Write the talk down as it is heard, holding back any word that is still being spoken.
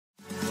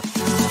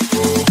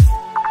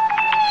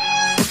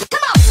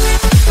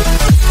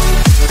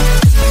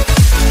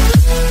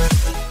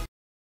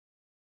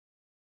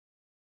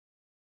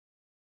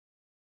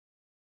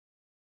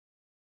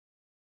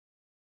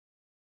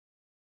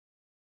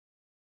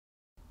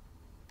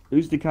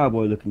Who's the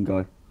cowboy-looking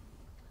guy?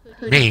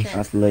 Me.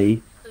 That's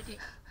Lee.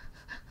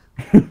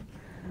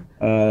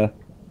 I'm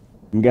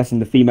guessing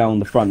the female on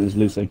the front is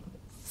Lucy.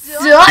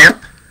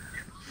 Yep.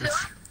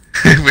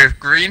 With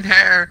green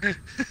hair.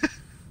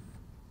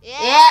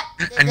 Yeah.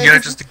 And you're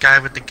just a guy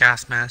with the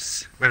gas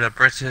mask with a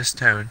British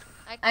tone.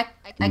 I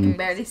can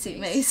barely see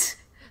Mace.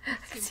 I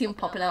can see him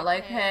popping out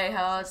like, hey,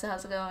 how's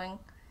it going?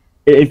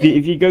 If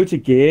you go to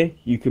gear,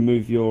 you can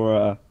move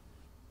your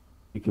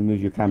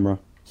camera.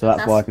 So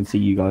that's why I can see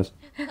you guys.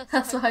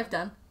 That's what I've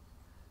done.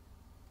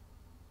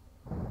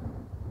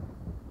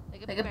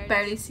 I can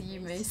barely see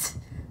you, Mace.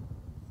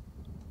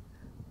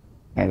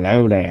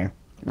 Hello there.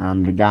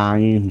 I'm the guy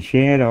in the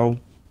shadow.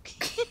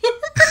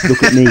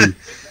 Look at me.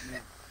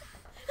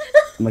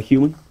 I'm a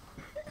human.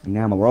 And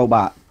now I'm a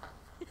robot.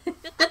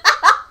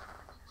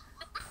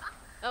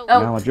 Oh.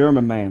 Now a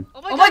German man.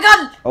 Oh my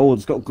god! Oh,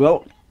 it's got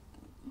glow.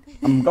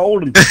 I'm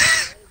golden.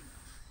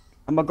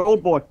 I'm a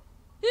gold boy.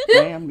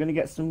 Hey, I'm gonna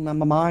get some.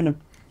 I'm a miner.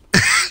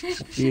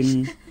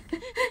 And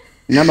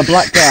I'm a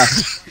black guy.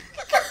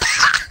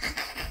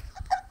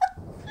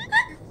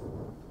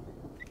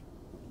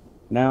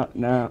 Now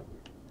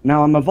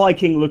I'm a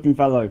Viking-looking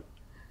fellow.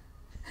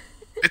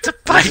 It's a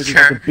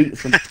biker.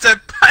 It's a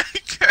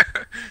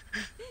biker.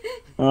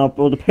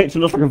 Well, the picture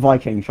looks like a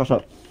Viking. Shut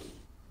up.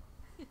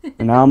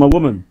 And now I'm a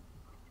woman.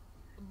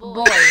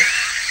 Boy.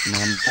 And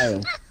I'm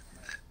pale.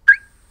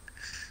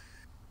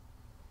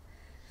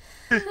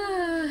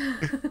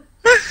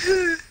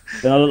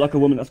 Then I look like a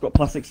woman that's got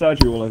plastic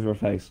surgery all over her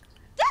face.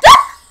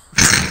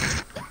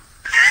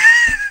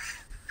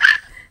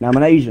 Now I'm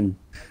an Asian.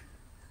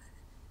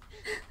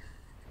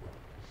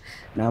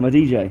 Now I'm a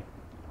DJ.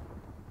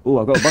 Oh,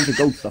 I've got a bunch of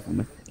gold stuff on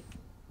me.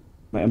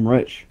 Mate, I'm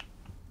rich.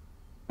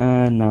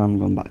 And now I'm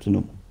going back to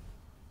normal.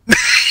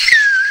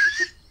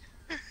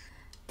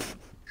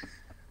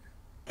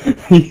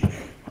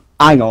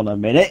 Hang on a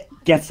minute.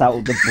 Get out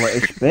of the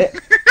British bit.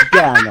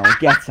 Hang on,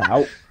 get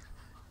out.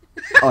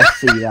 I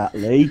see that,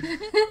 Lee.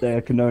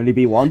 There can only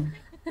be one.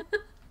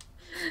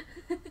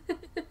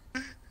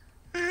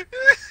 There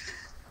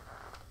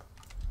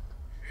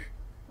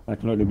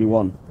can only be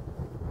one.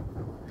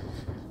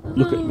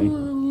 Look at me.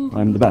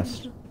 I'm the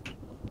best.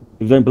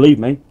 If you don't believe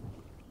me,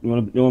 you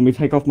want me to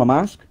take off my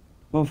mask?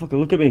 Motherfucker,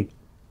 look at me.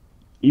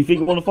 You think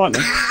you want to fight me?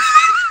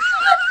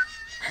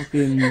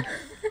 Fucking...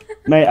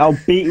 Mate, I'll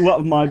beat you up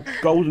with my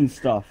golden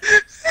stuff.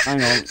 Hang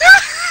on.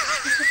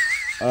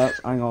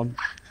 Hang on.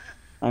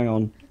 Hang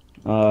on.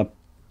 How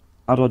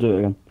do I do it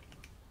again?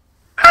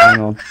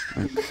 Hang on.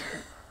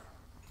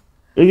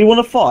 If you want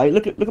to fight,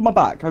 look at my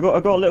back. I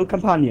got a little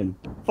companion.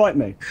 Fight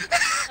me.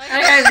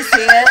 I can't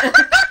see it.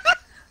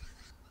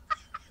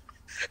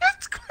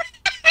 That's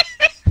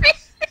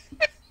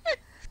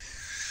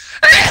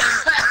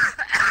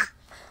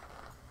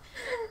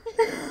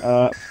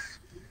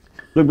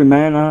Look me,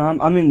 man.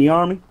 I'm in the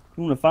army.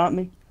 You want to fight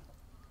me?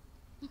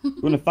 You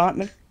want to fight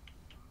me?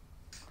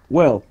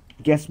 Well,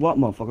 guess what,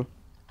 motherfucker?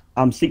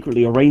 I'm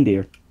secretly a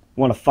reindeer.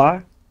 Want to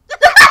fire?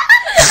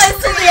 I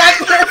see the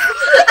actress.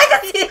 I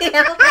can see the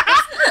actress.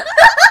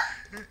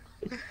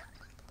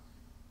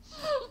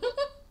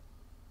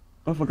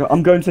 Motherfucker,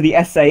 I'm going to the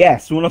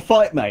SAS. You want to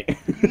fight, mate?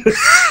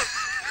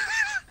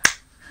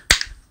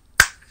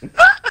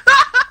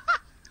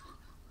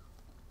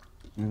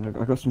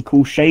 I got some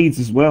cool shades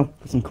as well.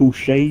 Got some cool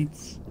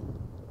shades.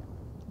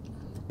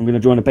 I'm gonna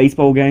join a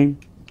baseball game.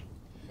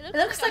 It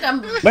looks like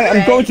I'm. Mate,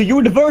 I'm going to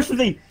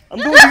university. I'm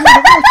going to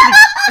university.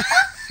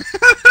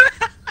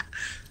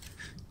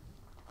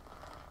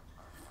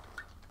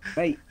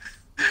 Mate,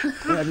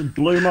 I just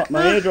blew up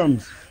my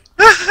eardrums.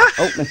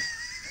 Help me.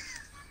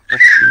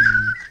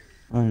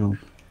 Hang on.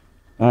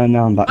 And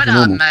now I'm back to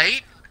normal.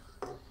 mate?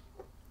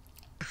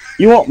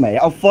 You what, mate?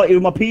 I'll fight you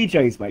with my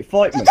PJs, mate.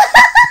 Fight me.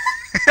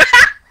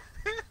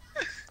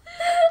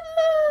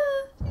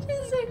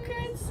 Jesus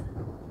Christ.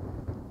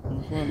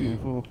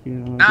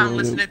 Now I'm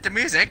listening to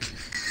music.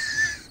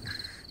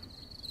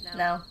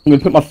 No. I'm gonna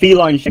put my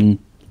feline shit.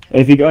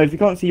 If you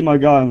can't see my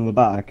guy on the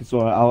back, it's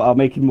alright. I'll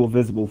make him more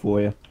visible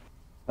for you.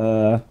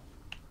 Here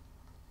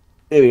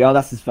we go.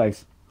 That's his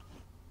face.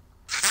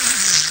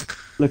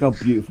 Look how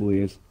beautiful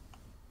he is.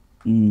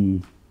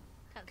 Can't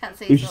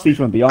see. You should see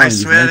from behind. I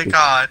swear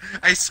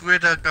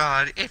to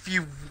God, if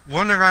you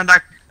run around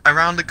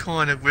the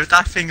corner with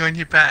that thing on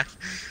your back,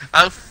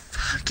 I'll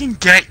fucking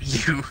get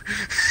you.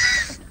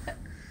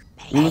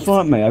 You wanna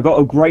fight me? I got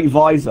a great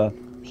visor.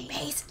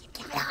 Mace,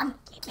 keep it on.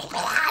 Keep it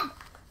on.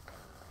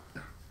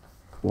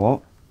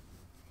 What?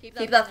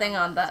 Keep that thing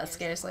on. That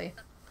scares me.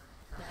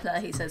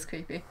 That he says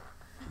creepy.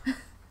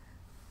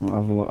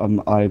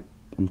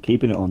 I'm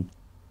keeping it on.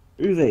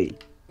 Who's he?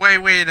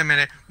 Wait a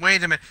minute.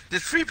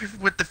 There's 3 people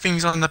with the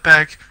things on the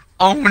back.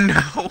 Oh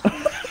no.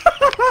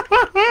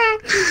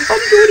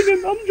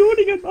 I'm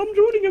joining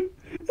him.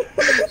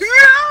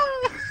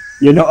 No.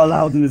 You're not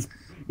allowed in this.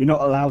 You're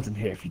not allowed in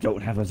here if you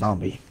don't have a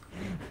zombie.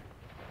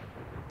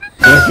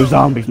 Where's your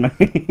zombies, man?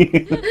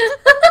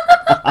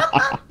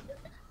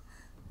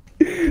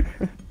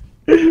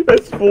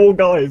 There's 4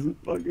 guys.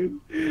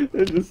 Fucking.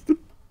 They're just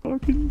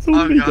fucking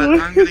Zombie god,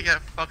 guy. I'm gonna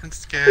get fucking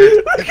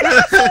scared.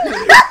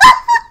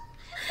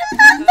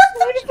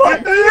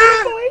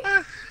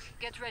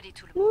 Get ready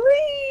to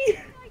Whee!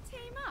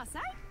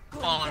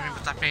 Following me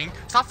with that thing.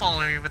 Stop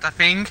following me with that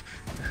thing.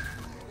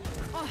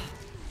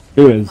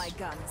 Who is? My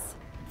guns.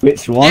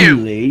 Which one, You.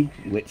 Lee?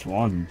 Which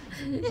one?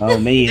 Oh,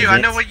 me. Dude, Is I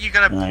it? know what you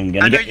got. I'm I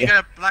gonna know get you you.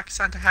 got a black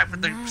Santa hat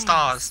with the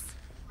stars.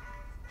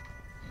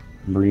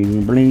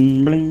 Bling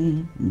bling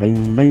bling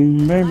bling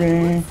bling bling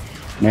bling.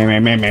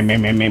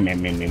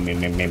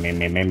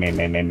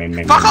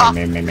 Fuck off!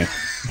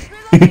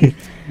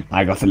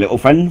 I got a little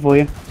friend for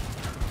you.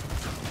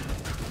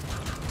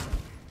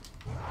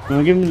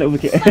 I'll give him a little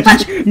kick.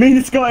 Me and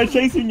this guy are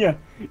chasing you.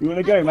 You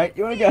wanna go, mate?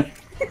 You wanna go?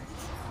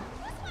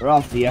 We're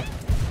after you.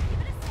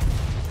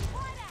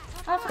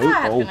 I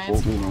forgot Oh,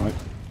 grenades. right.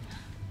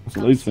 What's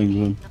all those things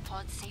then? the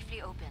pod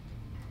safely open.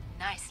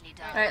 Nicely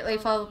done. Alright, Lee,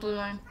 follow the blue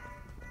line.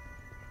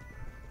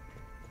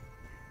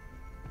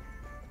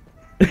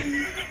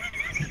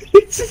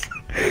 It's just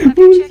you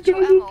these checked your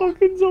guys are ammo?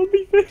 fucking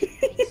zombie things.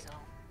 Think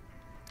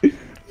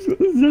so. Got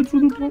the Zeds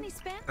on the Got any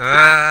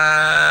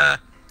spare?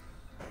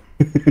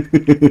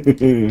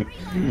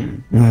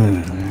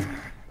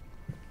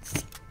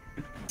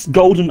 It's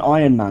Golden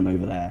Iron Man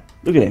over there.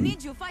 Look at him.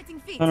 Need your fighting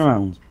feet. Turn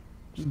around.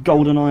 Just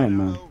Golden Iron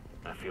Man.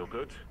 I feel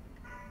good.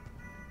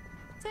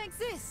 Take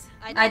this.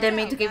 I didn't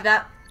mean to give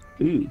that.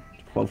 Ooh,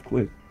 12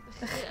 quid.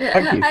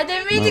 Thank you. I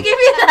didn't mean to No. give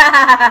you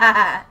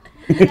that!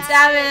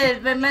 Damn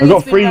it, my I money's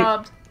got been free.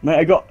 robbed. Mate,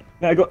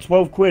 I got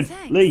 12 quid.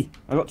 Thanks. Lee,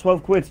 I got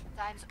 12 quid.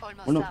 Time's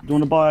almost Do up. you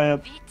want to buy a,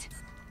 Beat.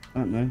 I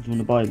don't know, do you want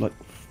to buy like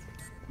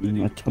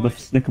a tub of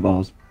Snicker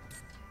bars?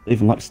 I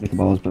even like Snicker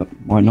bars, but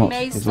why not?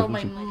 May It's stole my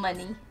obviously-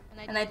 money,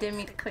 and I didn't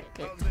mean to click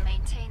it.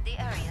 Maintain the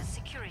area's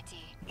security.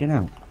 Get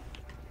out.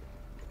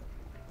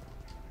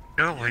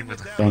 Go away with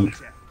the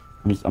Thanks.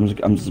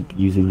 I'm just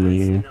using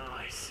the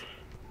Nice.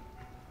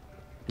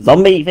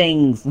 zombie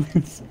things.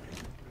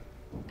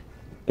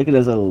 Look at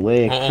those little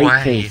weird Oh,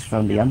 hey. creatures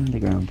from the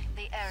underground.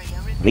 The area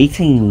remains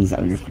Greetings,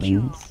 totally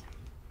everythings.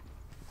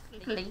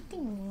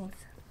 Greetings.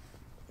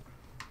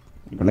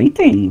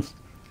 Greetings.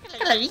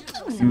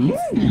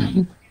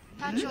 Greetings.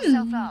 Patch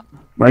yourself up.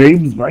 My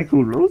name's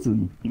Michael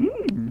Rosen.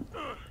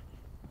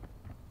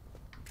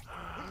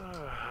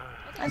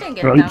 I didn't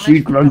get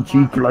Crunchy, damage.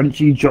 crunchy,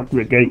 crunchy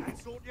chocolate cake.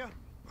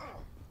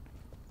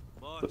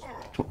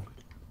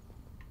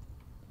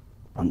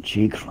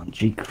 Crunchy,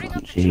 crunchy, Bring up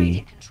the crunchy.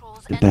 trading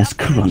controls The and best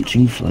upgrade your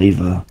crunching tools.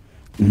 flavour.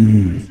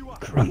 Mmm,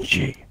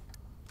 crunchy.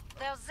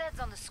 There's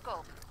Zeds on the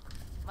scope.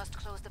 Must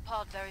close the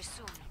pod very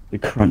soon. The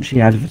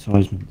crunchy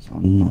advertisements are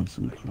nice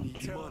and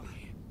crunchy.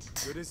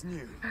 Good as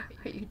new.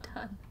 Are you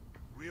done?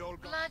 We all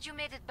got Glad you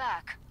made it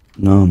back.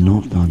 No, I'm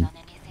not Don't done. lean on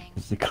anything.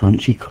 It's the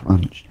crunchy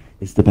crunch.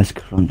 It's the best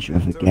crunch you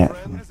ever get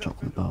from a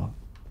chocolate bar.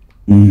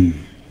 Mmm,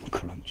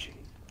 crunchy.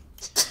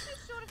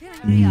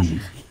 Hurry up. Mmm.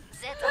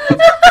 Zeds on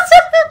the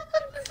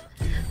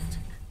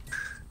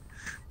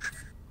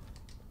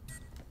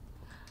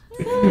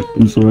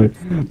I'm sorry.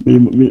 More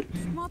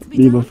to be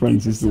Me and my done.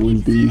 friends used to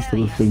always do these type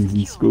of things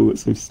in school.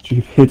 It's so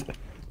stupid.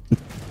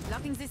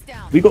 Locking this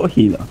down. We got a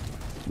healer.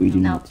 We do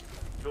No. not.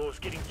 Door's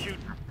getting cute.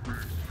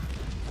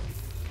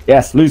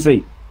 Yes,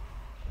 Lucy.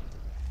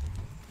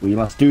 We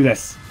must do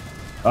this.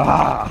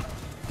 Ah,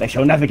 they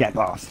shall never get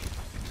past.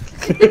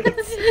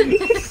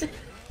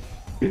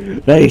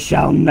 They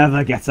shall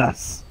never get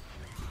us.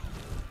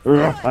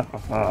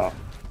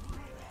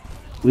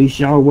 We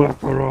shall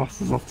work our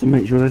asses off to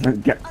make sure they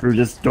don't get through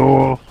this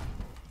door.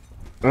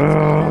 They're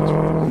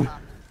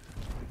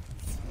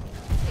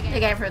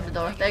getting through the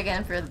door. They're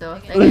getting through the door.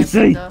 They're getting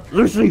through Lucy, the door.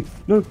 Lucy,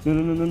 no, no,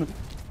 no, no, no, no.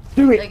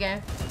 Do They're it.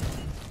 getting.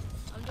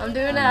 I'm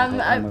doing it. Oh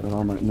my I'm. God,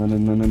 oh my God, no, no,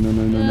 no, no, no,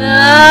 no,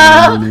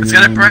 no, No! It's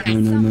gonna break. no,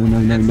 no, no,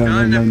 no, It's no,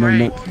 gonna no, no,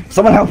 no. break.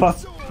 Someone help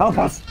us! Help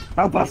us!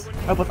 Help us!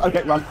 Help us!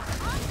 Okay, run.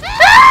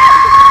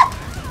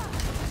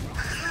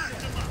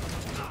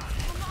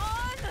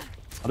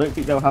 I don't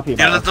think they were happy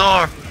Get about the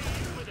us.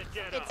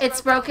 door.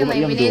 It's broken, What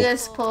about Lee. the We other need door? a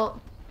support.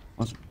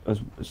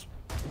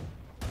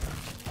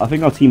 I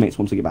think our teammates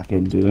want to get back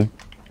in, do they?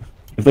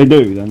 If they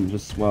do, then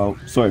just, well,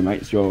 sorry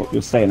mates, you're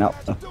staying out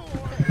there.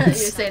 You're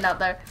staying out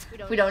there.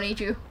 We don't need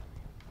you.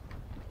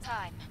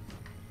 Time.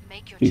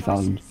 Make your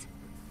 2000. choices.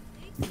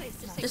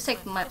 Just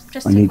take my.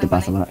 Just I take need the my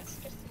battle money. axe.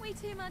 Way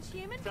too much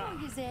human for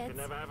you, Can Zeds.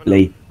 never have enough.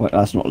 Lee, wait,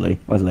 that's not Lee.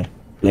 Where's Lee?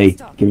 Lee,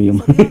 Stop. give me your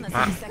We'll be money.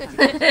 on this in a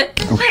second.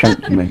 Oh,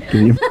 shank me. Give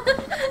me your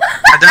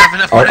I don't have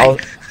enough money.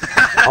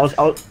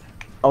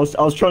 I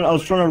was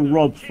trying to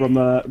rob from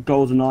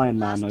Golden Iron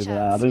Man over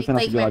there. I don't think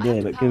that's a good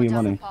idea, but give me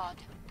your money.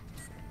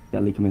 Yeah,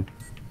 Lee, come here.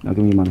 No,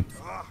 give me your money.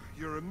 Ah,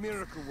 you're a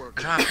miracle I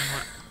worker. don't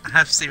have I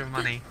have Steven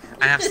money.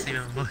 I have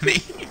Steven money.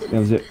 That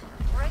was it.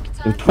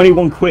 It was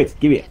 21 quid.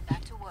 Give it.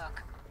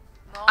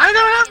 I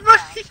don't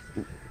have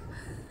money.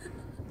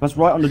 That's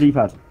right on the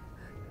D-pad.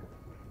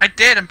 I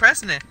did. I'm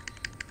pressing it.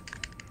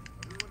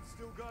 Everyone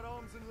still got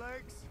arms and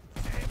legs?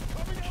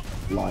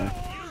 Liar.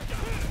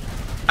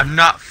 I'm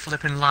not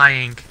flipping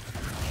lying.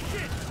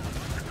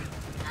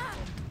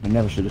 I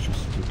never should have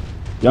trusted you.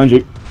 Behind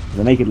you. There's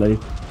a naked lady.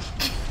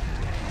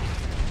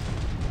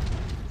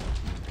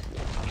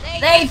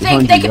 They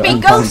think Behind they you, can they're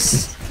be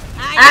ghosts.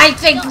 I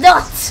think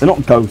not. They're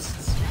not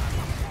ghosts.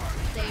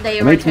 They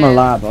They're made from a return.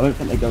 lab. I don't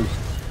think they're ghosts.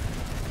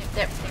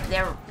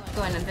 They're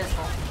going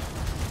invisible.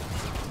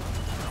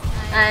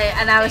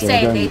 And I was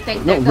saying they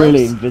think they're they're not really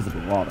ghosts.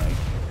 invisible, are they?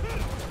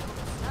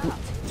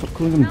 Stop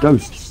calling them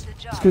ghosts.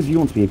 Just because you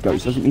want to be a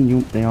ghost doesn't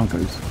mean they are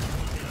ghosts.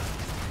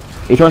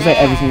 You're trying to say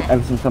every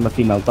single time a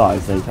female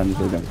dies, they turn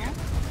into a ghost.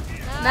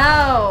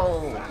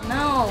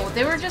 No,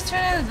 they were just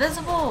turning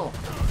invisible.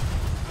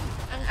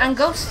 And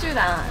ghosts do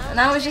that. And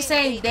I was just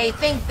saying they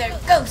think they're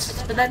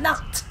ghosts, but they're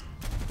not.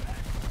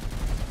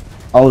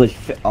 Oh, they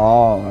fit.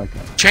 Oh, okay.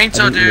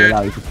 Chainsaw I didn't really dude.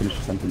 allow you to finish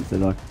the sentence,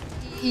 did I?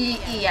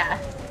 Yeah.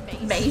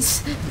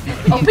 Maze.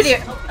 open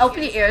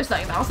your ears, not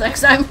your mouth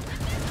next time.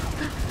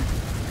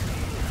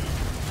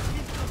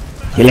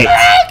 Kill it!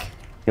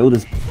 Kill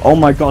this. Oh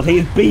my god, he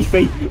is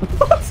beefy!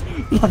 What?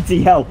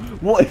 Bloody hell!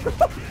 What?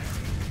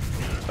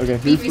 Okay,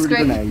 who Beefy's threw the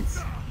great. grenades?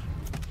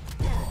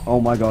 Oh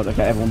my god,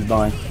 okay, everyone's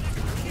dying.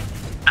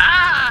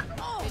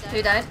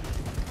 Who died?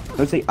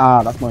 Don't say,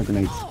 ah, that's my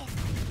grenades.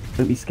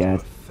 Don't be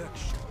scared.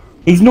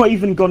 He's not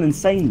even gone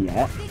insane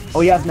yet.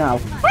 Oh, he has now.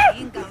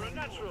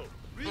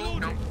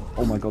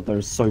 Oh my god, there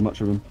is so much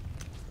of them.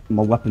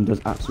 My weapon does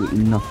absolutely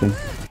nothing.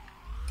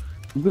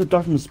 I'm gonna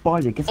die from the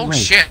spider, get away. Oh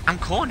shit, I'm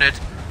cornered.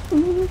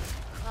 Oh,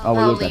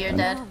 well, Probably you're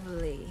dead.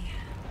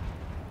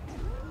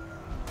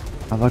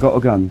 Have I got a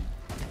gun?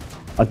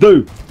 I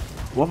do!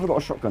 What have I got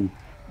a shotgun?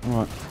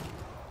 Alright.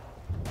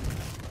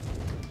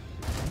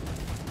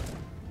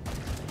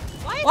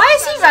 Why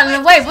is he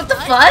running away? What the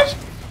fudge?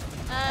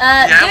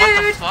 Yeah, what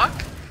the Dude!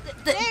 fuck?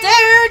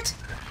 Dude!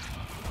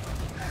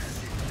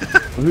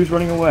 Well, who's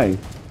running away?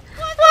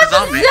 What?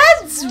 zombie. The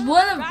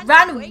Zeds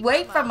ran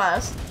away from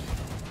us.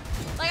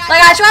 Like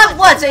I tried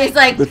once and he's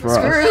like, Good for us.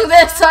 screw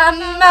this,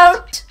 I'm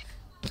out.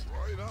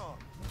 Right on.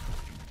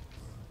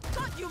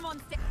 Got you,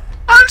 monster.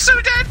 I'm so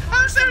dead.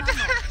 I'm so dead.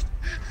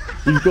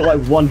 You've got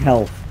like 1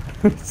 health.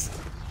 2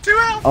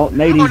 health. Oh,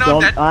 Nadine's Oh, no,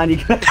 I'm gone, dead. and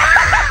you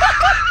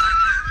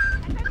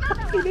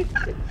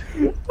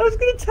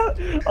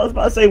I was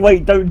about to say,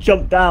 wait, don't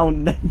jump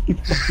down, then you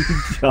fucking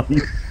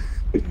jump.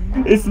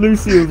 It's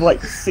Lucy with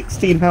like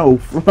 16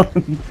 health.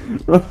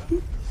 Run.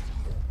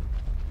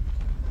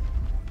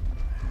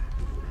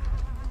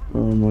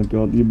 Oh my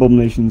god, the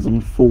abomination's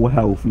on full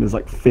health and there's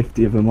like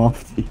 50 of them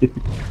after you.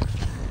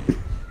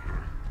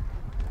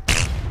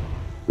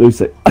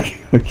 Lucy. Okay.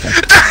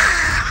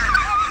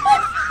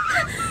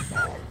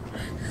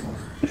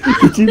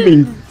 Did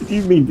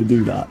you mean to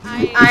do that?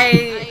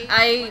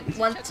 I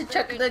want to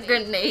chuck the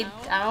grenade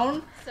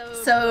down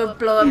so it would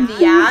blow up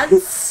the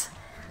ads,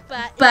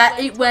 but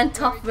it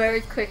went off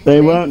very quickly.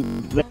 They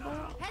weren't. Heads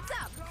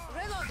up.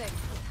 Reloading.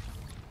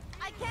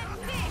 I can't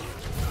see.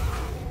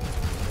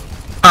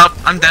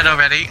 Oh, I'm dead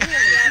already.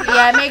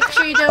 Yeah, make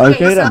sure you don't Okay,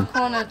 get yourself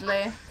then. cornered,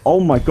 Lee. Oh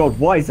my god,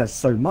 why is there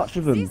so much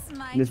of them? This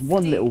might In this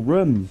one sting. little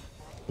room.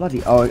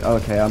 Bloody. Oh,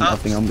 okay, I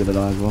think I'm gonna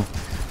die as well.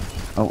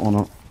 Oh, or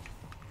not.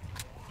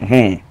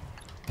 Heh.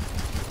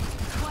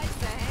 Quite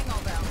the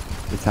hangover.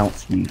 Get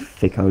out, you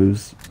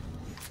thickos.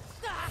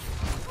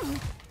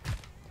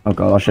 Oh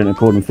god, I shouldn't have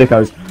called them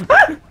thickos.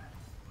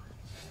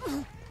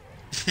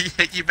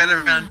 You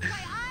better run.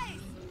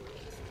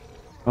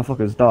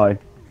 Motherfuckers, die.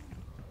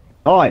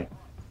 Die!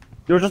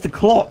 You're just a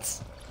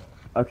clot!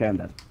 Okay, I'm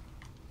dead.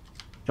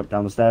 Jump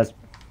down the stairs.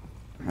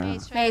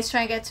 Maze,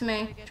 try and get to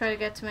me. Try to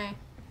get to me.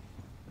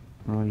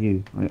 Where are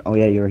you? Oh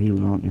yeah, you're a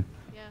healer, aren't you?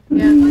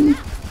 Yeah.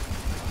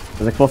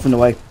 There's a cloth in the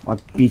way. I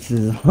beat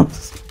his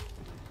ass.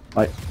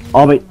 Right,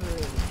 I'll be.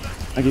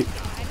 Thank you.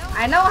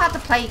 I know how to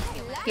play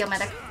Heal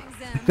Medic.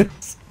 We need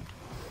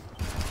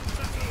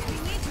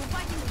you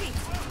fighting feet.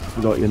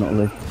 Forgot you're not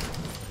alive.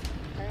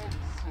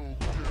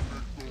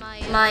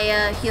 My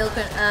heal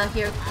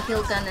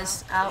gun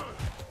is out.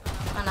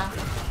 Oh no,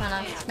 oh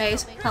no.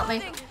 Maze, help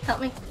me, help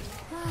me.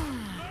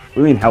 What do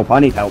you mean help? I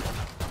need help.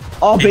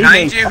 Oh,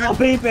 Behind BB! you. Oh,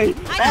 BB!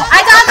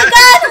 I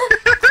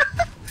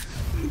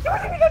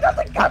got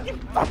the gun!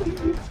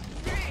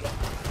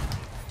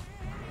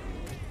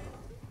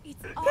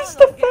 It's all This is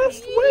the okay.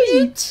 first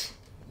wave!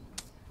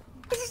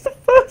 This is the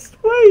first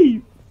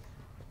wave!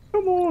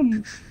 Come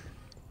on!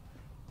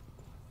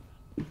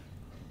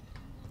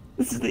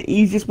 This is the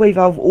easiest wave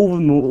out of all of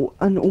them all,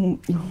 and all.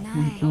 Oh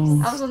my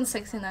god. I was on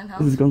 69 This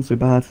health. has gone so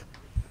bad.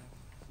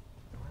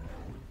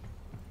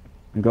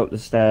 And go up the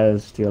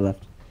stairs to your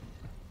left.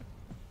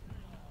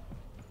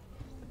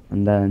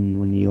 And then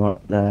when you are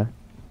up there,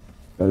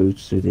 go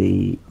to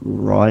the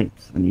right,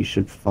 and you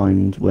should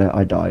find where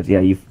I died.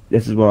 Yeah,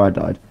 this is where I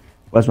died.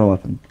 Where's my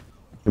weapon?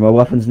 My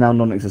weapon's now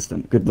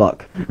non-existent. Good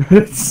luck.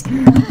 Alright,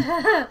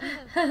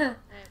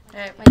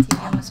 my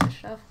TV almost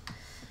switched off.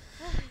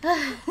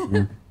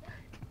 Yeah.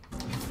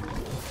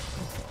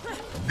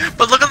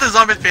 But look at the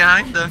zombies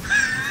behind them.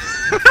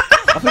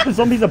 I think the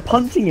zombies are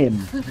punching him.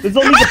 The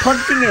zombies are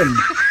punching him.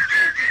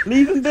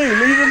 Leave him be.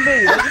 Leave him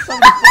be. They're just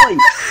having a fight.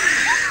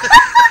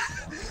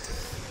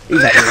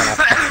 He's actually gonna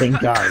fucking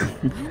go.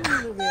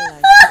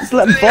 Just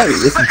let him fight.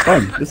 This is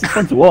fun. This is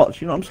fun to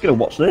watch. You know, I'm just gonna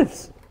watch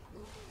this.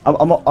 I'm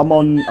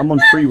on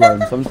free roam,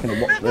 so I'm just gonna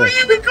watch Are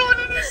this. you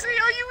recording this? Are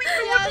you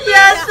recording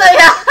Yes, I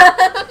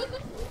am.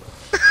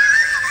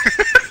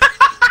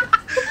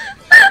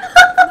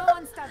 No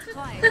one starts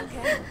crying,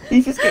 okay?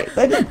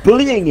 They're just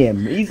bullying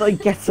him. He's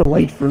like, get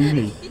away from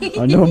me.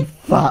 I know I'm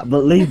fat,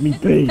 but leave me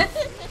be.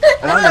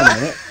 Hang on a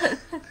minute.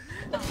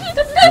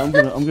 I'm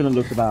gonna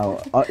look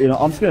about.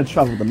 I'm just gonna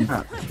travel the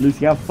map.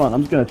 Lucy, have fun.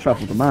 I'm just gonna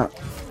travel the map.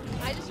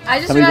 I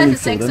just Can we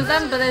realized really there's 6 kill of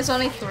them, but there's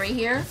only 3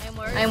 here.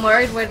 I'm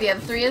worried where the other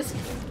 3 is.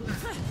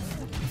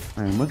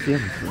 Hang on, where's the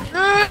other 3? Let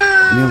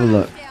me have a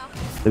look.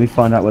 Let me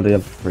find out where the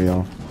other 3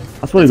 are.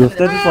 That's what it is.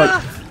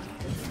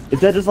 If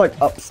they're just like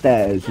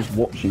upstairs, just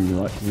watching you,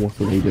 like, what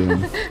are they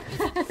doing?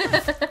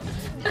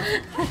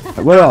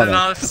 Like, where are they?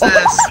 No,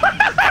 upstairs.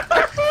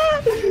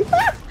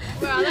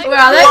 Where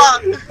are they?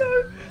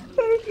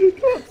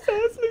 Go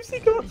upstairs, Lucy.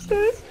 Go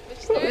upstairs.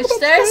 Which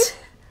stairs?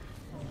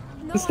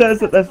 The stairs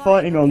that they're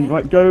fighting on.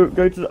 Right, go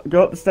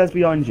up the stairs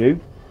behind you,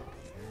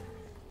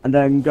 and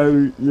then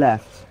go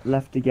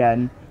left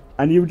again,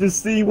 and you'll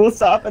just see what's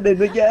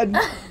happening again.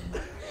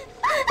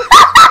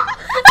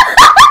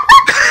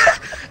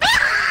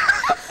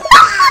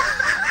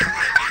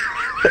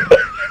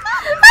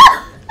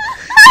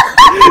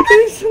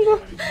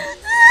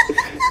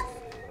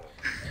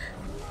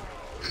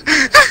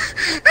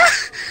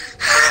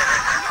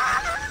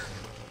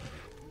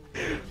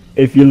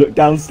 If you look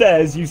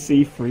downstairs, you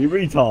see 3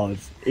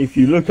 retards. If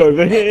you look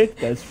over here,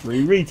 there's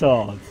 3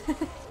 retards.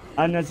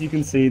 And as you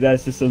can see,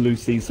 there's just a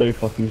Lucy so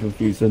fucking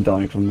confused and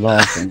dying from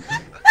laughing.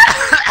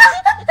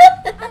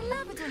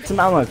 Some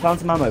ammo, found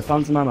some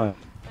ammo.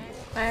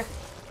 Where?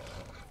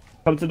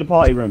 Come to the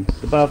party room,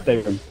 the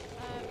birthday room.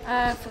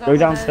 I forgot Go where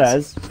that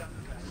downstairs.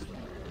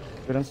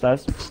 Go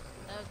downstairs. is.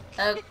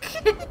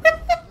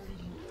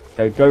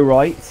 Okay. Go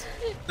right.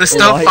 They're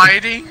still Alright.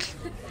 fighting?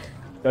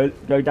 Go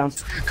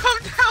downstairs. Come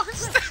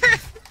downstairs!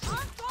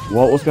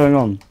 What's going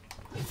on?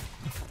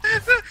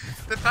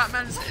 The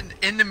Batman's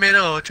in the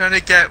middle, trying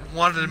to get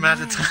one of them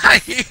at a time.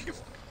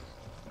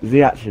 Is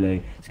he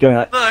actually? He's going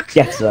like, Look.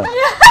 get her.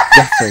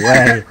 Get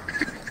away.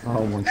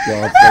 Oh my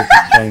god, so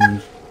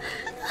changed.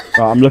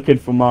 Right, I'm looking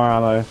for more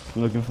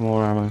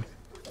ammo.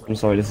 I'm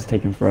sorry, this is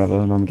taking forever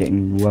and I'm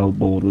getting well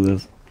bored with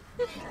this.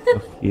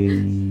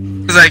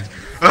 Fucking... He's like,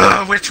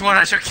 ugh, which one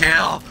I should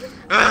kill?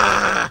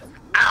 Ugh,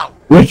 ow!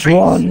 Which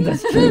one?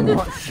 There's too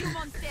much.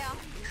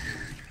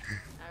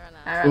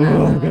 I Oh, run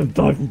I'm out. gonna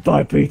die from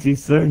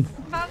diabetes soon.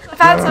 I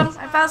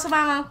found some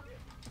ammo.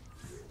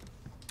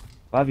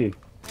 What have you?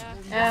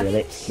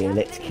 Yeah. Kill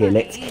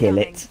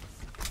it.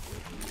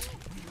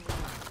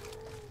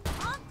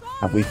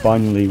 Have we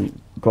finally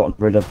gotten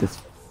rid of this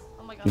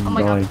Oh my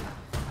guy? god.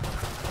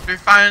 We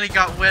finally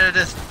got rid of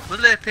this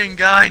flipping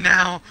guy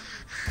now.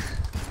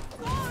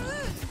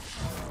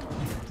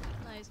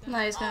 No,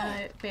 he's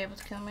gonna be able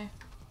to kill me.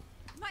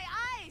 My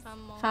eyes!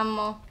 Found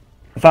more.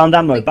 I found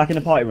ammo, back in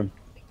the party room.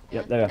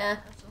 Yep, there we go. Yeah,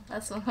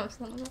 that's what I was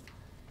talking about.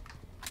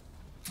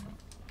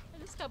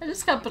 I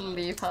just can't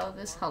believe how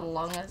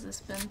long has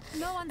this been.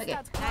 No one Okay.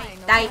 starts crying,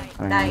 Die.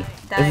 okay?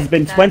 This has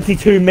been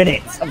 22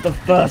 minutes of the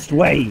first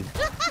wave.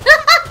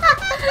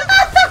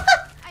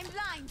 I'm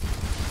blind!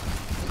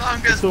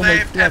 Longest It's almost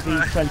wave ever.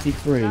 level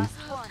 23. One.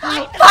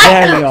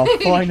 There we are,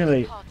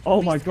 finally.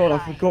 Oh my god, I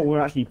forgot we're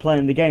actually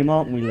playing the game,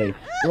 aren't we, Lee?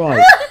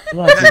 Right,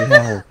 bloody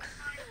hell.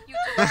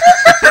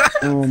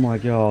 Oh my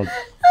god.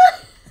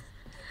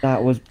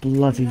 That was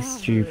bloody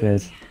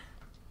stupid.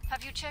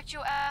 Have you checked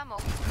your ammo?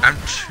 I'm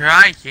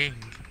trying.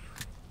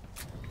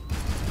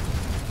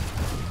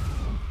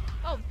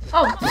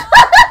 Oh.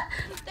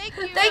 Thank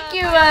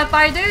you,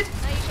 fire dude.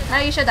 Now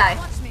you should die.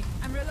 Watch me.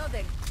 I'm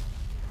reloading.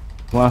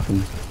 What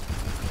happened?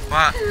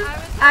 What?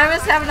 I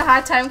was having a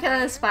hard time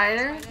killing the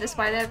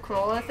spider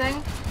crawler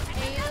thing.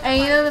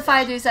 And you know the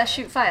fire dudes that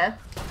shoot fire?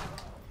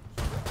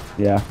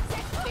 Yeah.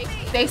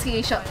 Basically,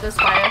 he shot the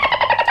spider.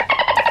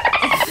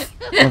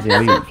 Bloody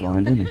hell, he went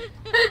flying, didn't he?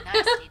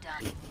 Nicely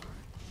done.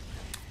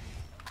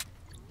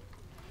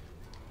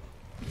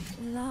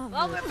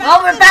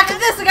 Oh, we're back at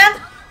this again!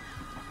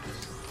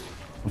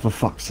 Oh, for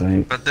fuck's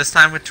sake. But this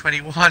time with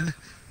 21.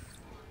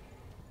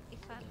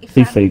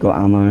 Please say you got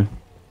ammo.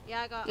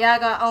 Yeah, I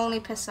got only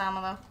pistol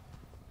ammo though.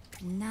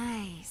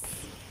 Nice.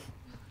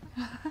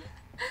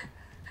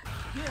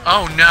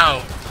 Oh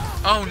no.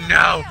 Oh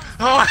no.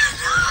 Oh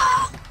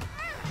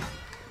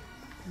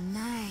no.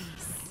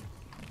 Nice.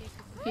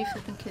 You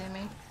flipping kidding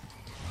me?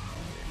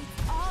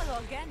 All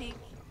organic.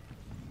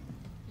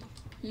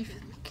 You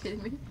flipping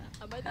kidding me?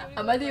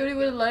 Am I the only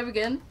one alive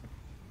again?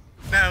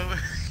 No.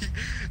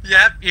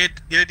 Yep,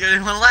 you're the only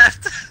one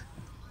left.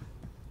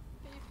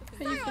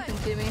 Are you flipping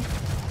kidding me?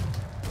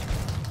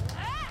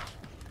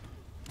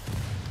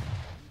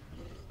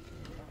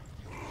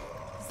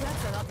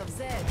 That's a lot of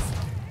Zeds.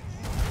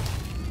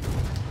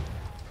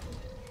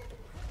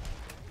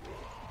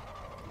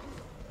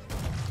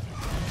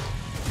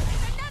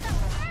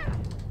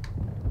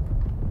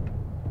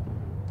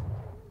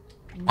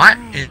 What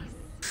in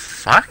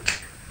fuck?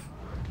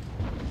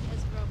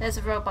 There's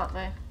a robot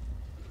there.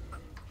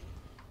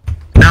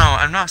 No,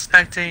 I'm not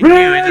spectating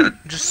you.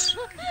 Just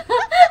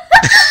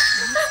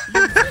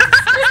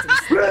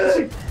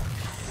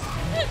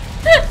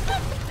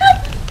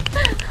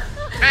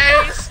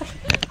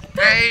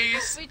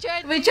Maze!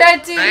 We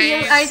tried to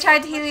heal. Nice. I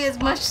tried to heal you as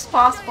much as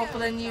possible, but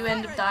then you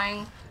end up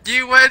dying.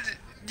 You went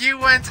to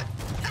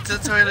the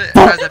toilet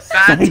at a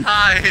bad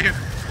time.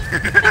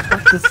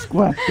 That's a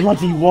square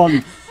bloody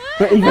one.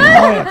 But even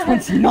higher,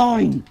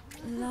 29!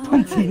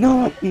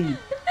 29!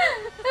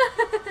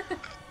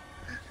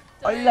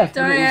 I left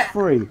when it was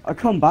free. I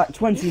come back,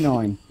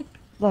 29.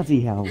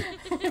 Bloody hell.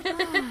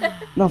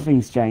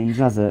 Nothing's changed,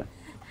 has it?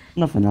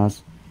 Nothing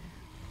has.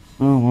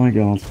 Oh my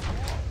god.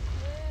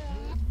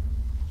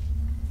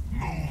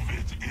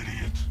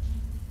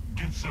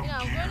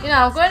 You know,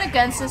 I'm going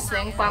against this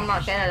thing, but I'm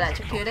not getting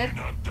electrocuted.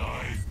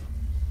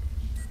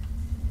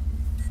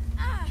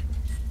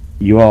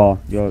 You are.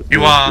 You're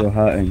are. You're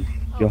hurting.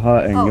 You're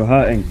hurting. Oh. You're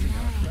hurting.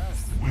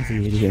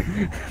 Bloody idiot.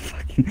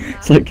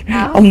 It's like,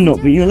 I'm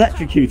not being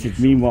electrocuted.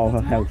 Meanwhile,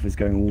 her health is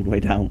going all the way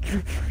down.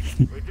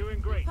 We're doing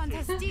great.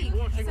 Fantastic.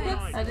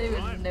 I didn't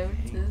even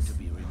notice.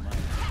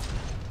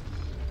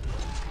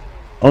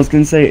 I was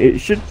going to say it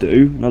should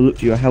do, and I looked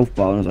at your health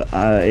bar and I was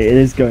like, it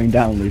is going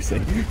down,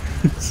 Lucy.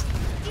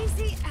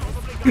 Easy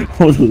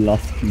I would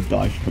love if you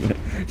die from it.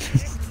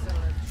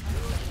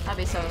 I'd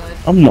be so annoyed.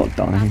 I'm not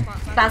dying.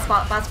 Bad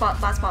spot, bad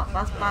spot, bad spot,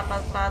 bad spot,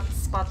 bad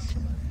spot.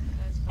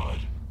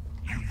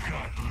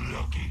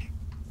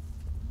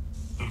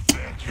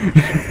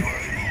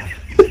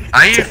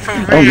 Are you for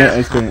real? Oh no,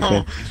 it's going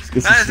okay.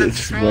 This That is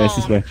is a way, this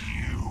is troll. way.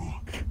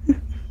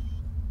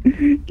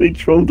 They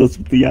trolled us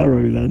with the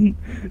arrow then.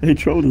 They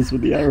trolled us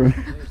with the arrow.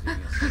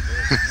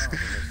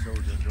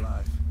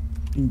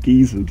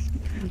 Geezers.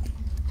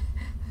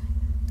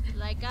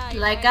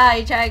 Like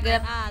I try to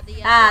get. The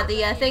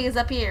the thing is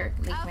up here.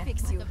 Leave I'll me.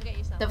 fix you.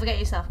 Don't forget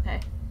yourself, okay?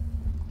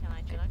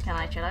 Can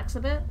I chillax a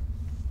bit?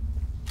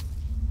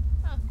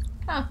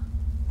 Huh.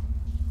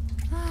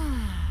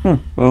 Huh,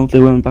 well, they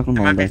went back on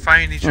They might be holiday.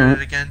 fighting each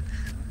other again.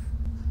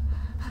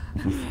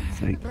 For fuck's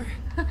sake.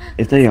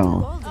 If they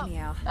are,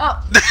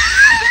 Oh,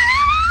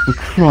 we're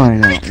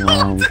crying out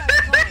loud.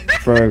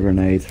 Throw a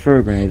grenade. Throw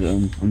a grenade at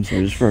them. I'm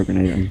sorry, just throw a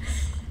grenade at them.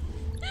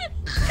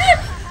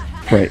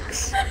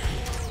 Pricks.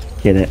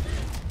 Get it.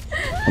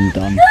 I'm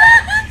done.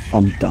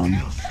 I'm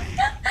done.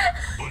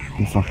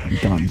 I'm fucking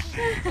done.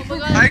 I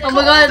oh my god,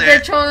 called they're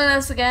it. trolling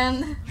us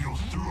again.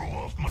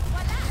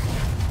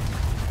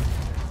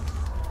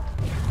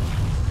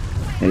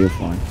 Yeah, you're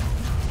fine.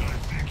 I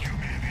think you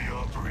may be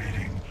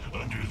operating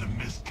under the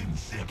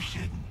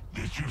misconception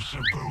that you're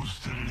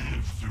supposed to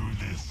live through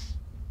this.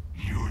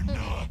 You're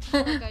not.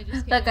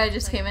 That guy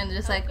just came in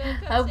just like,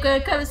 I'm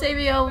gonna come save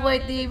you, I'll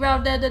wait the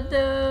round da da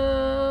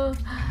da.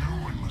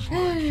 No one was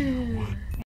like you, was